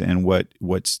things and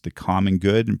what's the common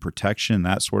good and protection and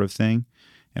that sort of thing.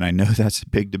 And I know that's a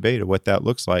big debate of what that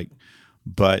looks like,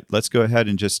 but let's go ahead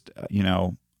and just,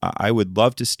 I would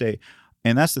love to stay.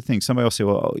 And that's the thing. Somebody will say,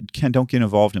 well, Ken, don't get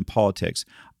involved in politics.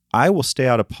 I will stay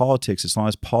out of politics as long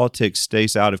as politics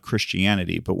stays out of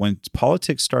Christianity. But when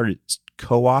politics started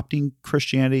co-opting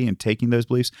Christianity and taking those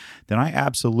beliefs, then I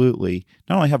absolutely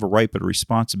not only have a right, but a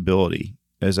responsibility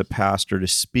as a pastor to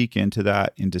speak into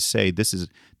that and to say, this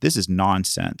is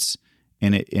nonsense,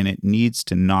 and it needs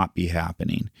to not be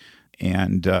happening.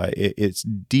 And it's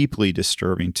deeply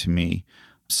disturbing to me,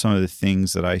 some of the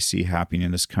things that I see happening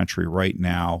in this country right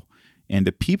now. And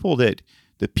the people that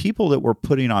we're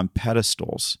putting on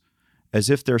pedestals as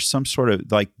if they're some sort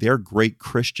of, like, they're great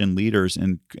Christian leaders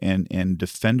and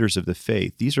defenders of the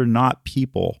faith. These are not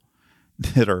people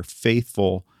that are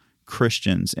faithful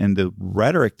Christians, and the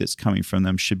rhetoric that's coming from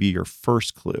them should be your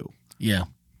first clue. Yeah.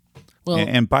 Well,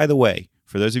 and by the way,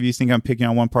 for those of you who think I'm picking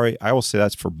on one party, I will say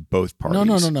that's for both parties.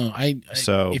 No.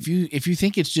 So if you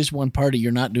think it's just one party,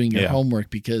 you're not doing your homework,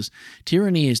 because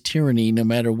tyranny is tyranny, no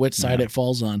matter what side it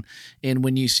falls on. And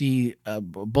when you see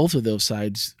both of those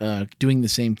sides doing the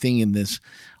same thing in this,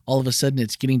 all of a sudden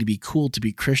it's getting to be cool to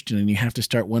be Christian, and you have to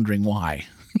start wondering why.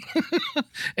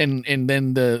 and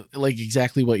then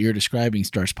exactly what you're describing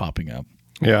starts popping up.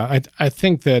 Yeah, I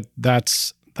think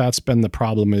that's been the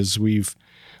problem, is we've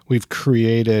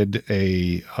created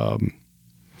a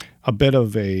bit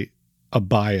of a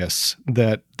bias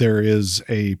that there is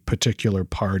a particular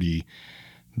party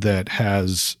that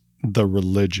has the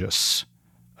religious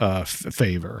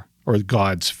favor, or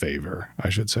God's favor, I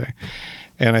should say.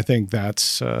 And I think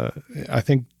that's a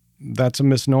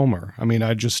misnomer. I mean,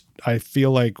 I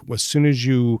feel like as soon as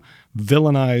you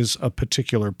villainize a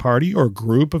particular party or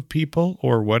group of people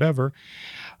or whatever,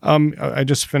 I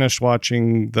just finished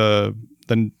watching the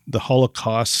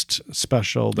Holocaust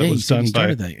special that was done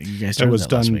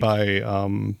by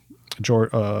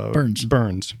George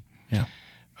Burns. Yeah,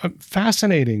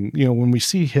 fascinating. When we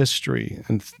see history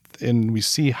and we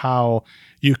see how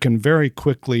you can very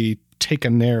quickly take a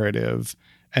narrative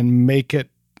and make it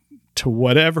to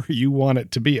whatever you want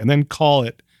it to be, and then call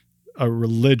it a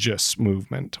religious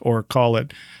movement or call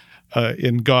it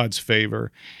in God's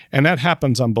favor, and that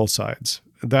happens on both sides.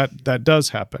 That does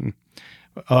happen.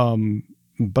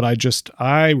 But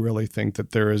I really think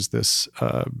that there is this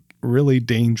really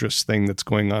dangerous thing that's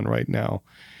going on right now.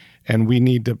 And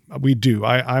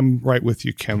I'm right with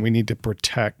you, Ken. We need to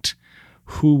protect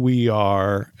who we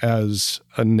are as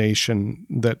a nation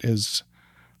that is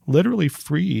literally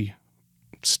free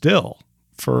still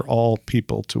for all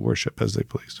people to worship as they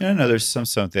please. I know there's some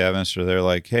Seventh-day Adventists where they're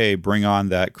like, hey, bring on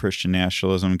that Christian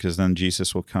nationalism, because then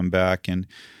Jesus will come back.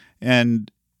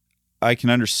 And I can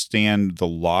understand the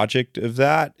logic of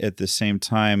that. At the same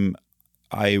time,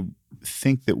 I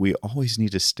think that we always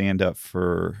need to stand up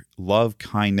for love,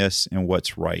 kindness, and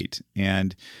what's right.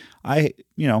 And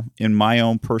in my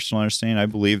own personal understanding, I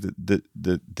believe that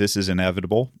this is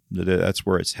inevitable, that's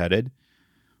where it's headed.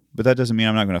 But that doesn't mean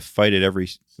I'm not going to fight it every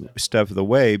step of the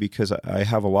way, because I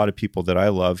have a lot of people that I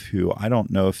love who I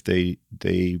don't know if they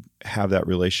have that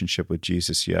relationship with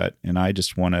Jesus yet. And I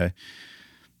just want to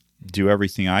do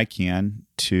everything I can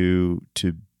to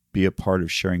be a part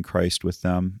of sharing Christ with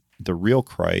them, the real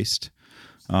Christ,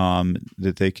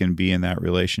 that they can be in that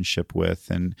relationship with.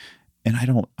 And I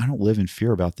don't live in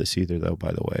fear about this either, though,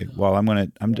 by the way. Well,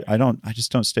 I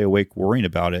just don't stay awake worrying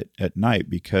about it at night,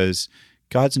 because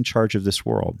God's in charge of this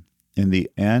world. In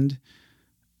the end,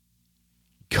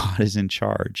 God is in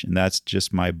charge, and that's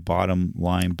just my bottom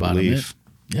line belief.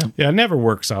 Yeah, it never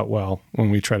works out well when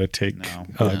we try to take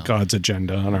God's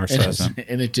agenda on our side.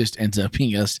 And it just ends up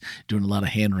being us doing a lot of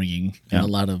hand-wringing and a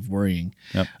lot of worrying.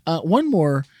 Yep. One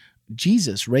more,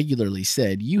 Jesus regularly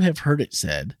said, "You have heard it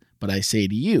said, but I say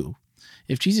to you."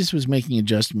 If Jesus was making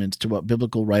adjustments to what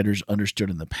biblical writers understood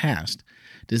in the past,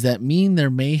 does that mean there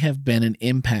may have been an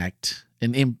imperfect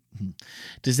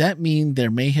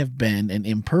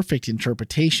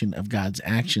interpretation of God's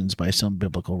actions by some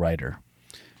biblical writer?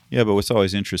 Yeah, but what's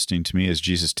always interesting to me is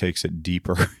Jesus takes it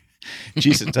deeper.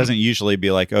 Jesus doesn't usually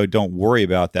be like, oh, don't worry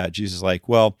about that. Jesus is like,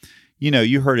 well,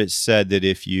 you heard it said that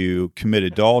if you commit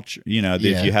adultery, that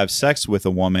if you have sex with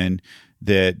a woman,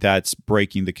 that's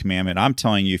breaking the commandment. I'm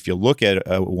telling you, if you look at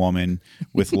a woman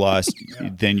with lust,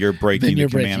 then you're breaking the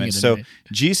commandment. So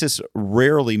Jesus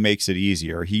rarely makes it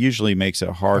easier. He usually makes it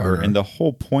harder. And the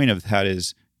whole point of that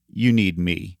is you need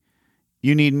me.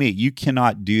 You need me. You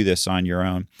cannot do this on your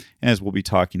own. And as we'll be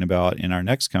talking about in our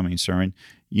next coming sermon,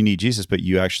 you need Jesus, but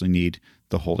you actually need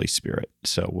the Holy Spirit.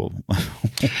 So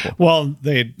well,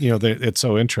 it's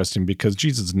so interesting because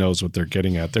Jesus knows what they're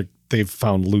getting at. They've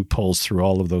found loopholes through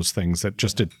all of those things that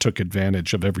just took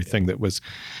advantage of everything that was.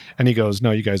 And he goes,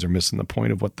 no, you guys are missing the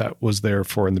point of what that was there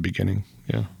for in the beginning.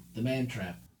 Yeah. The man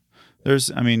trap. There's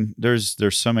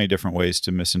so many different ways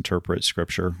to misinterpret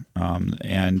Scripture.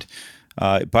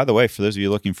 By the way, for those of you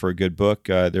looking for a good book,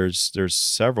 there's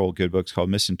several good books called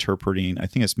Misinterpreting. I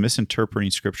think it's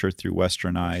Misinterpreting Scripture Through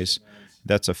Western Eyes.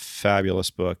 That's a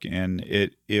fabulous book, and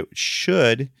it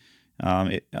should,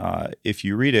 if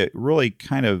you read it, really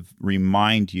kind of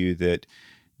remind you that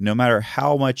no matter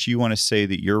how much you want to say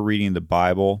that you're reading the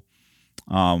Bible,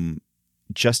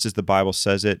 just as the Bible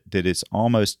says it, that it's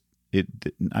almost it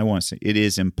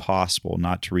is impossible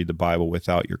not to read the Bible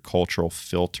without your cultural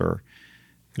filter.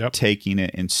 Yep. Taking it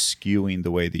and skewing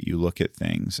the way that you look at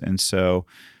things. And so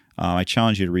I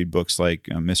challenge you to read books like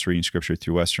Misreading Scripture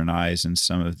Through Western Eyes, and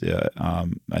some of the,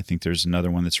 I think there's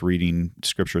another one that's Reading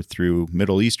Scripture Through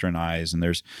Middle Eastern Eyes. And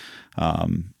there's,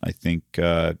 I think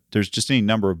there's just any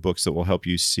number of books that will help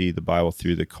you see the Bible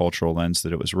through the cultural lens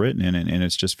that it was written in. And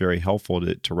it's just very helpful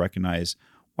to recognize,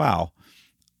 wow,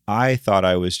 I thought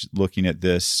I was looking at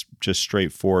this just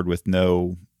straightforward with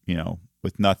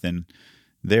with nothing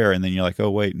there, and then you're like, oh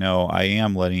wait, no, I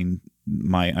am letting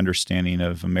my understanding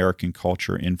of American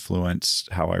culture influence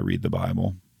how I read the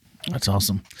Bible. That's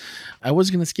awesome. I was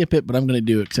going to skip it, but I'm going to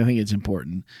do it because I think it's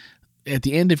important. At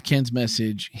the end of Ken's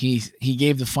message, he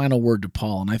gave the final word to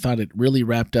Paul, and I thought it really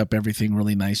wrapped up everything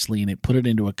really nicely, and it put it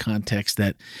into a context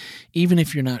that even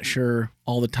if you're not sure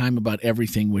all the time about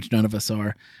everything, which none of us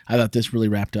are, I thought this really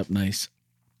wrapped up nice.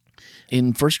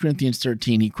 In 1 Corinthians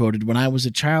 13, he quoted, "When I was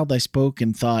a child, I spoke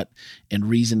and thought and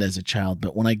reasoned as a child,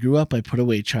 but when I grew up, I put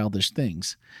away childish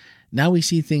things. Now we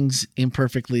see things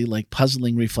imperfectly, like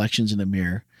puzzling reflections in a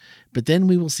mirror, but then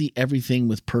we will see everything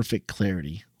with perfect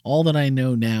clarity. All that I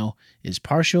know now is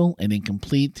partial and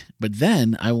incomplete, but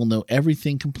then I will know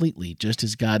everything completely, just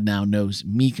as God now knows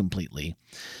me completely.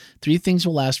 3 things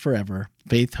will last forever: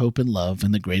 faith, hope, and love,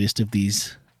 and the greatest of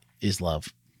these is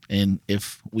love." And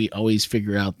if we always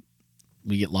figure out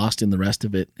we get lost in the rest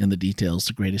of it and the details,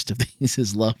 the greatest of these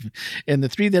is love. And the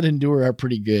 3 that endure are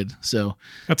pretty good. So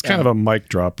that's kind of a mic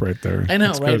drop right there. I know,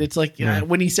 that's right? Good. It's like,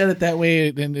 when he said it that way,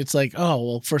 then it's like, oh,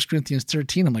 well, 1 Corinthians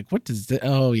 13. I'm like, what does that?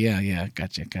 Oh, yeah.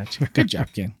 Gotcha. Good job,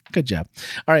 Ken. Good job.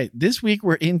 All right. This week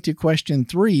we're into question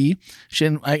 3.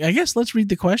 I guess let's read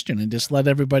the question and just let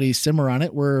everybody simmer on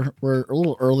it. We're a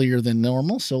little earlier than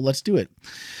normal, so let's do it.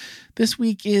 This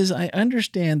week is, I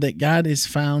understand that God is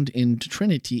found in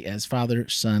Trinity as Father,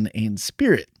 Son, and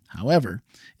Spirit. However,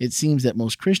 it seems that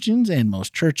most Christians and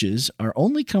most churches are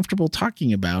only comfortable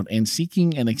talking about and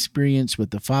seeking an experience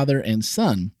with the Father and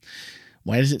Son.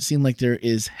 Why does it seem like there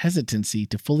is hesitancy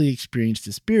to fully experience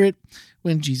the Spirit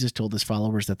when Jesus told his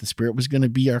followers that the Spirit was going to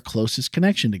be our closest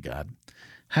connection to God?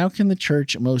 How can the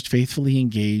church most faithfully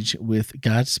engage with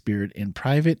God's Spirit in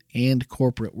private and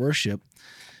corporate worship?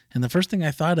 And the first thing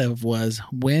I thought of was,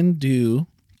 when do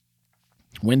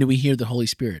we hear the Holy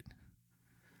Spirit?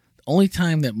 The only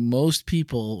time that most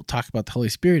people talk about the Holy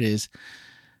Spirit is,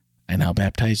 "I now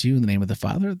baptize you in the name of the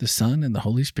Father, the Son, and the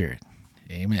Holy Spirit.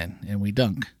 Amen." And we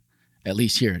dunk, at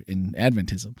least here in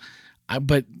Adventism.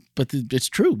 But it's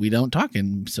true. We don't talk.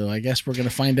 And so I guess we're going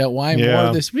to find out why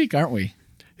more this week, aren't we?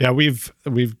 Yeah, we're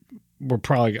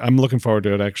probably, I'm looking forward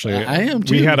to it, actually. I am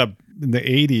too. We had in the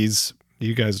 80s,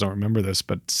 you guys don't remember this,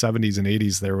 but 70s and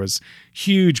 80s, there was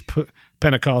huge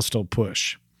Pentecostal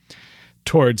push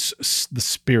towards the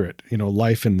Spirit,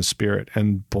 life in the Spirit.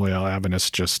 And boy, Adventists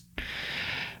just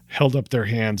held up their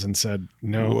hands and said,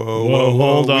 "No, whoa,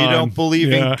 hold on. We don't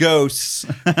believe in ghosts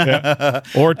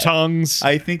or tongues."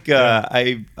 I think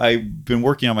I've been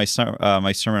working on my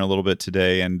sermon a little bit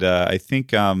today, and I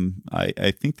think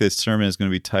this sermon is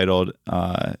going to be titled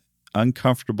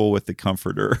uncomfortable with the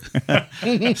comforter. So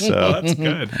That's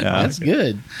good. Yeah. That's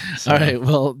good. All right.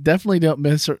 Well, definitely don't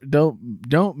miss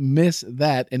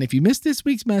that. And if you missed this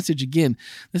week's message, again,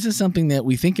 this is something that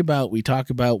we think about. We talk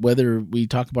about, whether we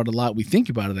talk about it a lot, we think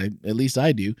about it. At least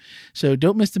I do. So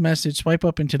don't miss the message. Swipe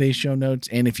up in today's show notes.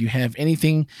 And if you have any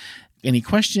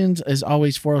questions, as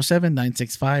always,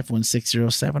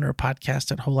 407-965-1607 or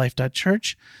podcast at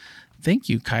wholelife.church. Thank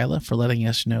you, Kyla, for letting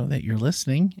us know that you're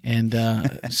listening. And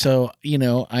so,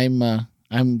 I'm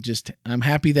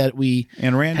happy that we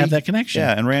have that connection.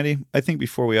 Yeah, and Randy, I think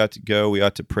before we ought to go, we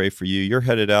ought to pray for you. You're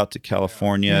headed out to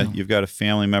California. Yeah. You've got a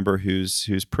family member who's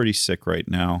pretty sick right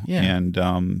now. Yeah. And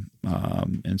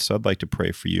so I'd like to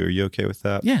pray for you. Are you okay with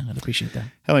that? Yeah, I'd appreciate that.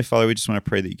 Heavenly Father, we just want to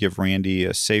pray that you give Randy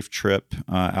a safe trip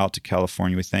out to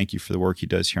California. We thank you for the work he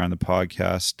does here on the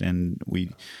podcast, and we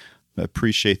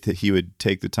appreciate that he would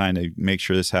take the time to make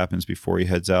sure this happens before he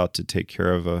heads out to take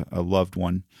care of a loved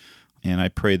one. And I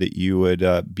pray that you would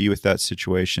be with that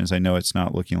situation, as I know it's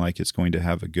not looking like it's going to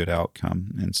have a good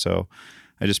outcome. And so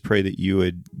I just pray that you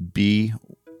would be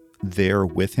there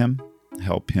with him,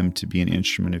 help him to be an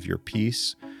instrument of your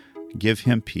peace, give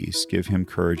him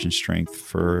courage and strength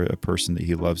for a person that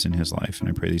he loves in his life. And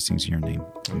I pray these things in your name.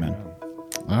 Amen.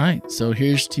 All right. So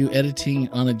here's to editing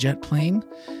on a jet plane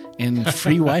and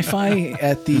free Wi-Fi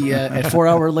at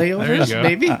 4-hour layovers,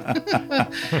 maybe.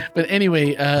 But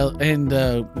anyway,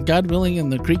 God willing,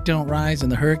 and the creek don't rise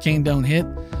and the hurricane don't hit,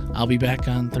 I'll be back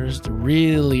on Thursday,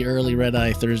 really early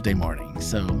red-eye Thursday morning.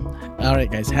 So, all right,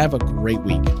 guys, have a great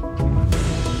week.